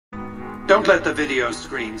Don't let the video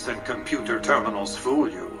screens and computer terminals fool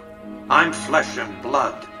you. I'm flesh and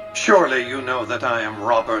blood. Surely you know that I am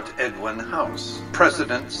Robert Edwin House,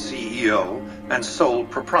 President, CEO, and sole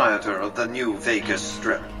proprietor of the new Vegas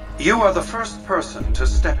Strip. You are the first person to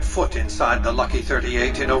step foot inside the Lucky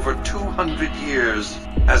 38 in over 200 years.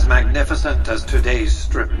 As magnificent as today's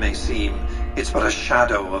Strip may seem, it's but a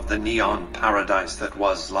shadow of the neon paradise that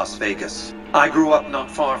was Las Vegas. I grew up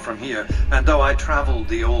not far from here, and though I traveled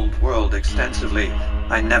the old world extensively,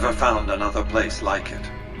 I never found another place like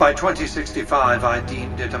it. By 2065, I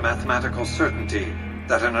deemed it a mathematical certainty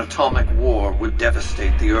that an atomic war would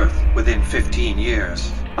devastate the Earth within 15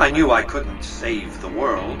 years. I knew I couldn't save the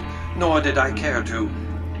world, nor did I care to,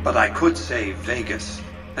 but I could save Vegas,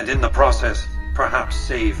 and in the process, perhaps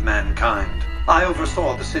save mankind. I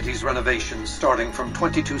oversaw the city's renovations starting from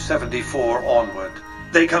 2274 onward.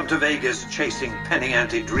 They come to Vegas chasing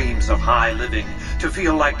penny-ante dreams of high living, to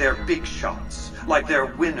feel like they're big shots, like they're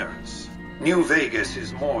winners. New Vegas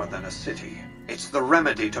is more than a city. It's the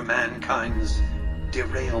remedy to mankind's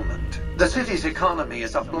derailment. The city's economy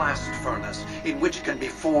is a blast furnace in which can be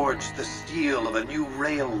forged the steel of a new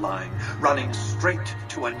rail line running straight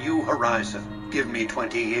to a new horizon. Give me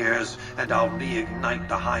 20 years and I'll reignite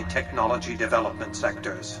the high technology development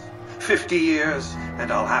sectors. 50 years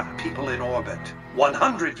and I'll have people in orbit.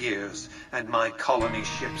 100 years and my colony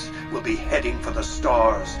ships will be heading for the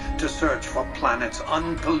stars to search for planets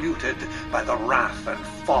unpolluted by the wrath and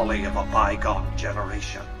folly of a bygone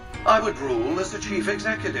generation. I would rule as a chief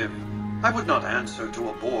executive. I would not answer to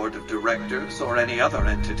a board of directors or any other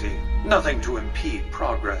entity. Nothing to impede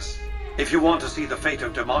progress. If you want to see the fate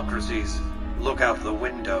of democracies, look out the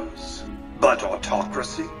windows. But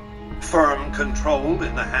autocracy? Firm control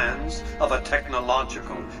in the hands of a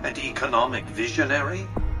technological and economic visionary?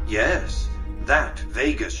 Yes, that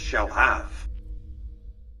Vegas shall have.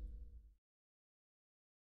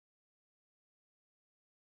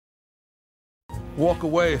 Walk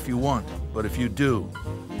away if you want, but if you do,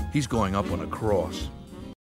 he's going up on a cross.